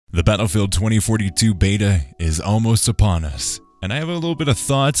The Battlefield 2042 beta is almost upon us, and I have a little bit of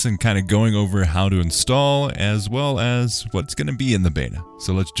thoughts and kind of going over how to install as well as what's going to be in the beta.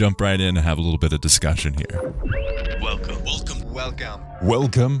 So let's jump right in and have a little bit of discussion here.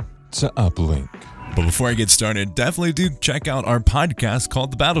 Welcome to Uplink. But before I get started, definitely do check out our podcast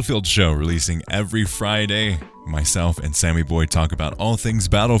called The Battlefield Show, releasing every Friday. Myself and Sammy Boy talk about all things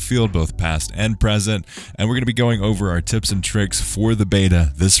Battlefield, both past and present, and we're going to be going over our tips and tricks for the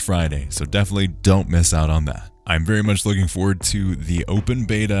beta this Friday, so definitely don't miss out on that. I'm very much looking forward to the open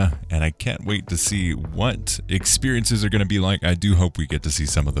beta, and I can't wait to see what experiences are going to be like. I do hope we get to see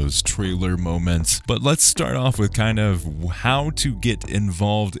some of those trailer moments, but let's start off with kind of how to get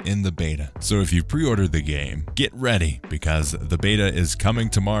involved in the beta. So if you pre-ordered the game, get ready because the beta is coming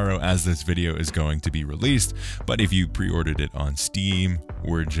tomorrow as this video is going to be released. But if you pre-ordered it on Steam,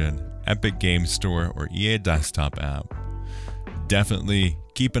 Origin, Epic Games Store, or EA Desktop app, definitely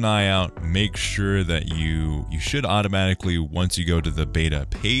keep an eye out. Make sure that you should automatically, once you go to the beta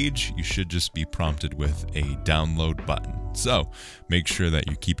page, you should just be prompted with a download button. So make sure that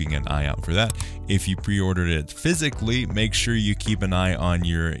you're keeping an eye out for that. If you pre-ordered it physically, make sure you keep an eye on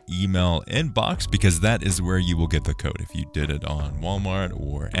your email inbox because that is where you will get the code. If you did it on Walmart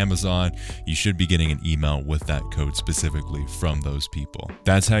or Amazon, you should be getting an email with that code specifically from those people.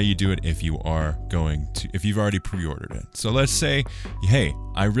 That's how you do it if you've already pre-ordered it. So let's say, hey,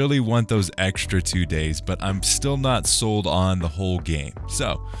 I really want those extra 2 days, but I'm still not sold on the whole game.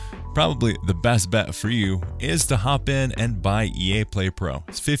 So probably the best bet for you is to hop in and buy EA Play Pro.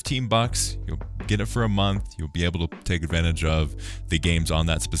 It's 15 bucks. You'll get it for a month. You'll be able to take advantage of the games on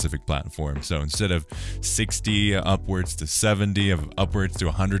that specific platform. So instead of 60 upwards to 70, upwards to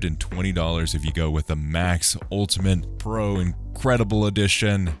 $120 if you go with the Max Ultimate Pro Incredible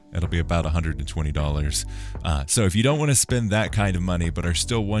Edition, it'll be about $120. So if you don't want to spend that kind of money but are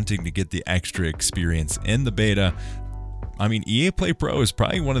still wanting to get the extra experience in the beta, I mean, EA Play Pro is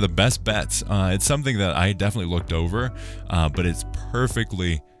probably one of the best bets. It's something that I definitely looked over, but it's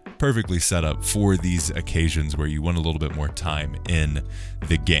perfectly set up for these occasions where you want a little bit more time in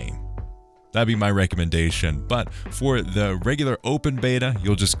the game. That'd be my recommendation. But for the regular open beta,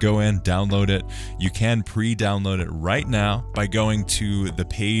 you'll just go in, download it. You can pre-download it right now by going to the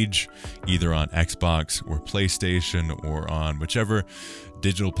page either on Xbox or PlayStation or on whichever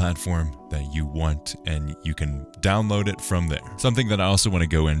digital platform that you want, and you can download it from there. Something that I also want to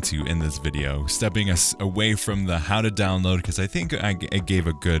go into in this video, stepping us away from the how to download, because I think I gave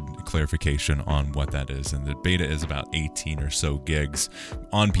a good clarification on what that is, and the beta is about 18 or so gigs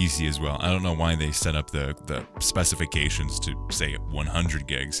on PC as well. I don't know why they set up the specifications to say 100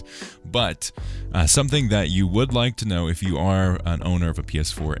 gigs, but something that you would like to know if you are an owner of a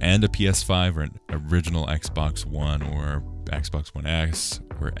PS4 and a PS5 or an original Xbox One or Xbox One X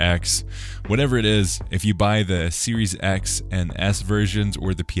or X, whatever it is, if you buy the Series X and S versions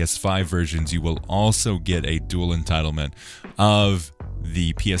or the PS5 versions, you will also get a dual entitlement of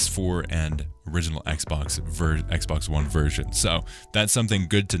the PS4 and original Xbox One version. So that's something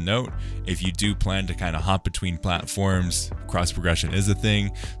good to note. If you do plan to kind of hop between platforms, cross progression is a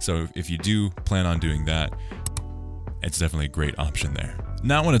thing. So if you do plan on doing that, it's definitely a great option there.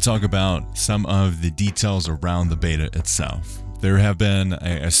 Now I want to talk about some of the details around the beta itself. There have been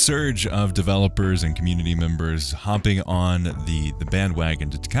a surge of developers and community members hopping on the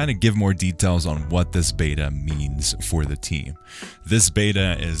bandwagon to kind of give more details on what this beta means for the team. This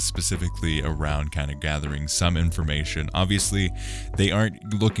beta is specifically around kind of gathering some information. Obviously, they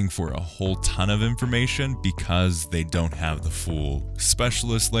aren't looking for a whole ton of information because they don't have the full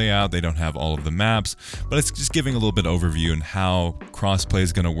specialist layout. They don't have all of the maps, but it's just giving a little bit of overview and how crossplay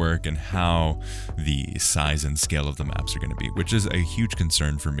is going to work and how the size and scale of the maps are going to be, which is a huge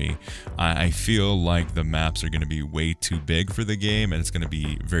concern for me. I feel like the maps are going to be way too big for the game and it's going to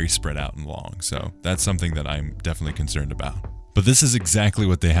be very spread out and long. So that's something that I'm definitely concerned about. But this is exactly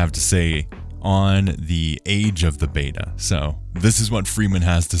what they have to say on the age of the beta. So this is what Freeman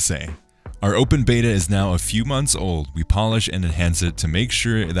has to say. Our open beta is now a few months old. We polish and enhance it to make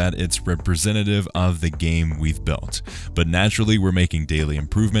sure that it's representative of the game we've built. But naturally, we're making daily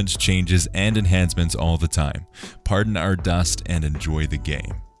improvements, changes, and enhancements all the time. Pardon our dust and enjoy the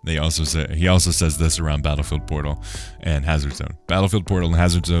game. He also says this around Battlefield Portal and Hazard Zone. Battlefield Portal and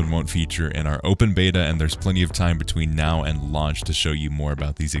Hazard Zone won't feature in our open beta, and there's plenty of time between now and launch to show you more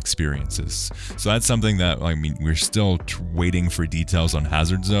about these experiences. So that's something that, I mean, we're still waiting for details on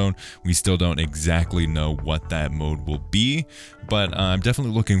Hazard Zone. We still don't exactly know what that mode will be, but I'm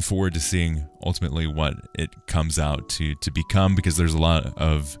definitely looking forward to seeing ultimately what it comes out to become, because there's a lot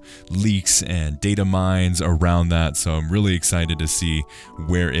of leaks and data mines around that. So I'm really excited to see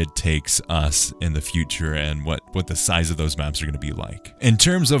where it takes us in the future and what the size of those maps are going to be like. In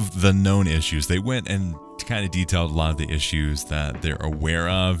terms of the known issues, they went and kind of detailed a lot of the issues that they're aware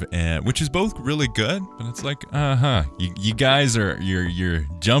of, and which is both really good, but it's like, you guys are you're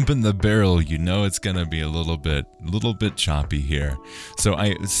jumping the barrel. You know it's gonna be a little bit choppy here.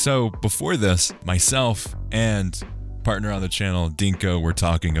 So before this, myself and partner on the channel, Dinko, we're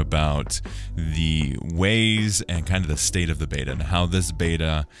talking about the ways and kind of the state of the beta and how this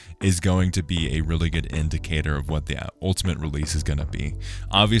beta is going to be a really good indicator of what the ultimate release is going to be.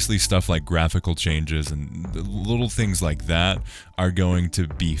 Obviously, stuff like graphical changes and little things like that are going to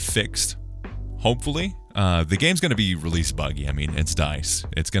be fixed, hopefully. The game's going to be release buggy. I mean, it's DICE.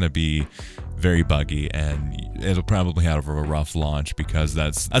 It's going to be very buggy, and it'll probably have a rough launch, because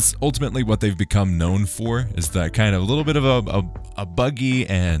that's ultimately what they've become known for, is that kind of a little bit of a buggy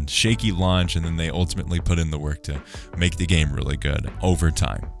and shaky launch, and then they ultimately put in the work to make the game really good over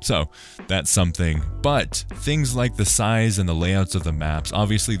time. So that's something. But things like the size and the layouts of the maps,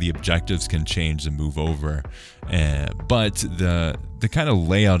 obviously the objectives can change and move over, but the kind of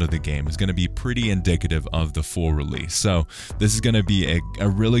layout of the game is going to be pretty indicative of the full release. So this is going to be a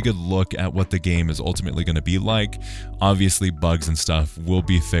really good look at what the game is ultimately going to be like. Obviously, bugs and stuff will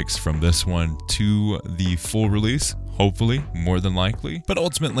be fixed from this one to the full release, hopefully, more than likely. But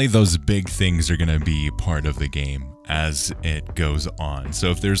ultimately, those big things are going to be part of the game as it goes on. So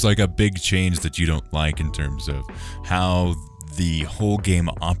if there's like a big change that you don't like in terms of how the whole game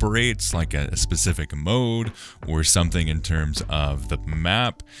operates, like a specific mode or something in terms of the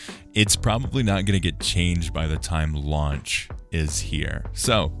map, it's probably not going to get changed by the time launch is here.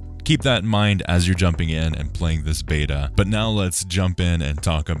 So keep that in mind as you're jumping in and playing this beta. But now let's jump in and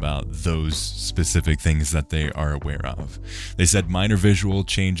talk about those specific things that they are aware of. They said minor visual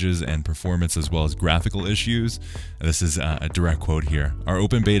changes and performance, as well as graphical issues. This is a direct quote here. Our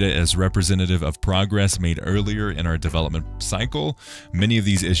open beta is representative of progress made earlier in our development cycle. Many of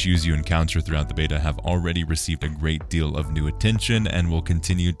these issues you encounter throughout the beta have already received a great deal of new attention and will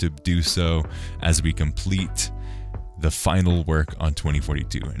continue to do so as we complete the final work on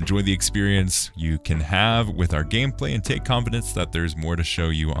 2042. Enjoy the experience you can have with our gameplay and take confidence that there's more to show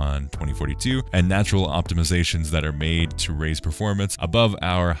you on 2042 and natural optimizations that are made to raise performance above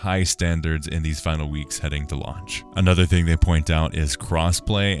our high standards in these final weeks heading to launch. Another thing they point out is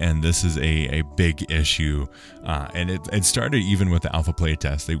crossplay, and this is a big issue, and it started even with the alpha play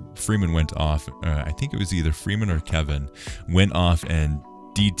test. Freeman went off, I think it was either Freeman or Kevin, went off and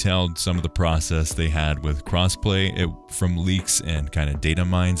detailed some of the process they had with crossplay. From leaks and kind of data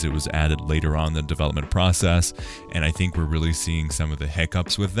mines, it was added later on in the development process, and I think we're really seeing some of the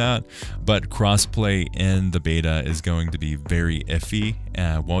hiccups with that. But crossplay in the beta is going to be very iffy.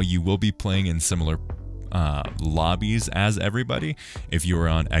 While you will be playing in similar lobbies as everybody, if you are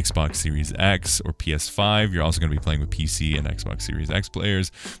on Xbox Series X or PS5, you're also going to be playing with PC and Xbox Series X players,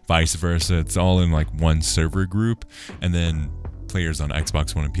 vice versa. It's all in like one server group, and then players on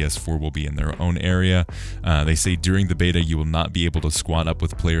Xbox One and PS4 will be in their own area. They say during the beta you will not be able to squad up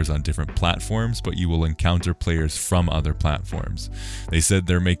with players on different platforms, but you will encounter players from other platforms. They said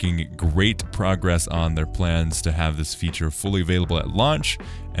they're making great progress on their plans to have this feature fully available at launch,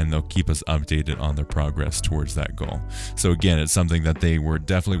 and they'll keep us updated on their progress towards that goal. So again, it's something that they were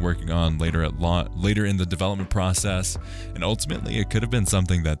definitely working on later in the development process, and ultimately it could have been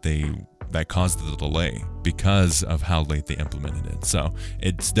something that caused the delay because of how late they implemented it. So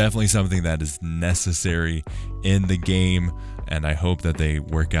it's definitely something that is necessary in the game, and I hope that they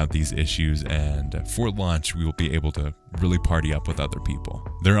work out these issues, and for launch we will be able to really party up with other people.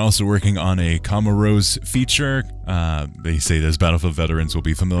 They're also working on a Comoros feature. They say those Battlefield veterans will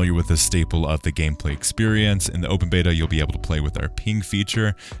be familiar with this staple of the gameplay experience. In the open beta, you'll be able to play with our ping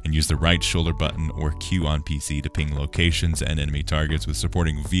feature and use the right shoulder button or Q on PC to ping locations and enemy targets with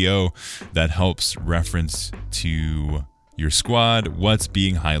supporting VO that helps reference to your squad what's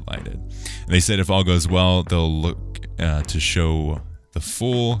being highlighted. And they said if all goes well, they'll look to show the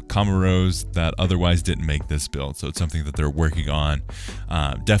full Comoros that otherwise didn't make this build. So it's something that they're working on.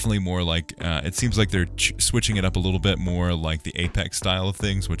 Definitely more like, it seems like they're switching it up a little bit more like the Apex style of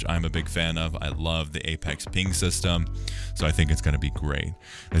things, which I'm a big fan of. I love the Apex ping system, so I think it's going to be great.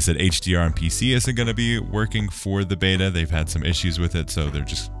 They said HDR on PC isn't going to be working for the beta. They've had some issues with it, so they're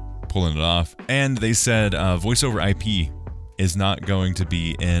just pulling it off. And they said voice over IP is not going to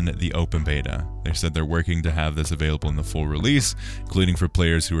be in the open beta. They said they're working to have this available in the full release, including for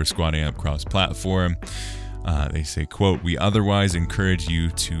players who are squatting up cross-platform. They say, quote, "We otherwise encourage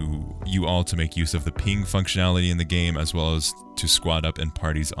you all to make use of the ping functionality in the game, as well as to squad up in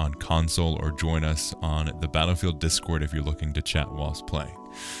parties on console or join us on the Battlefield Discord if you're looking to chat whilst playing."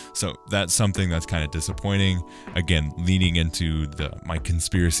 So that's something that's kind of disappointing. Again, leaning into my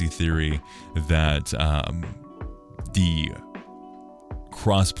conspiracy theory that the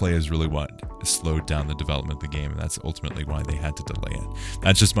crossplay is really what slowed down the development of the game, and that's ultimately why they had to delay it.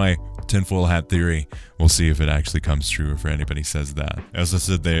 That's just my tinfoil hat theory. We'll see if it actually comes true, if anybody says that. As I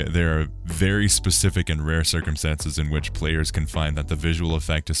said, there are very specific and rare circumstances in which players can find that the visual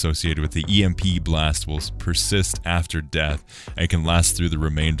effect associated with the EMP blast will persist after death and can last through the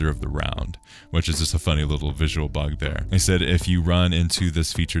remainder of the round, which is just a funny little visual bug there. They said if you run into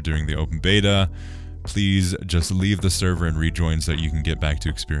this feature during the open beta, please just leave the server and rejoin so that you can get back to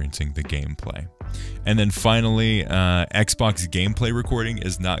experiencing the gameplay. And then finally, Xbox gameplay recording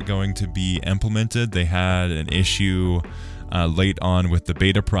is not going to be implemented. They had an issue late on with the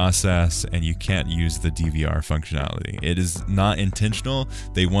beta process, and you can't use the DVR functionality. It is not intentional.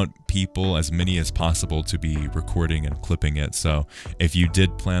 They want people, as many as possible, to be recording and clipping it. So if you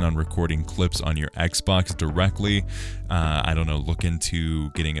did plan on recording clips on your Xbox directly, I don't know, look into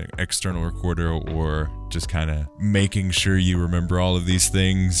getting an external recorder, or just kind of making sure you remember all of these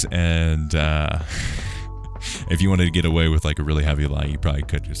things. And if you wanted to get away with like a really heavy lie, you probably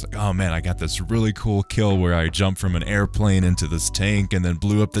could just like, oh man, I got this really cool kill where I jumped from an airplane into this tank and then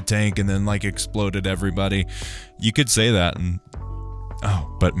blew up the tank and then like exploded everybody. You could say that, and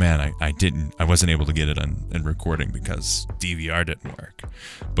oh, but man, I wasn't able to get it in recording because DVR didn't work.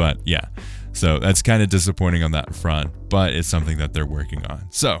 But yeah, so that's kind of disappointing on that front, but it's something that they're working on.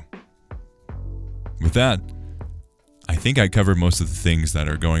 So with that, I think I covered most of the things that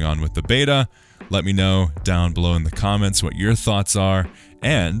are going on with the beta. Let me know down below in the comments what your thoughts are,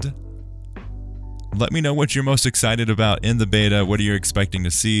 and let me know what you're most excited about in the beta. What are you expecting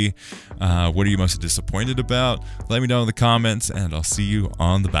to see? What are you most disappointed about? Let me know in the comments, and I'll see you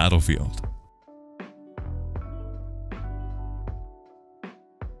on the battlefield.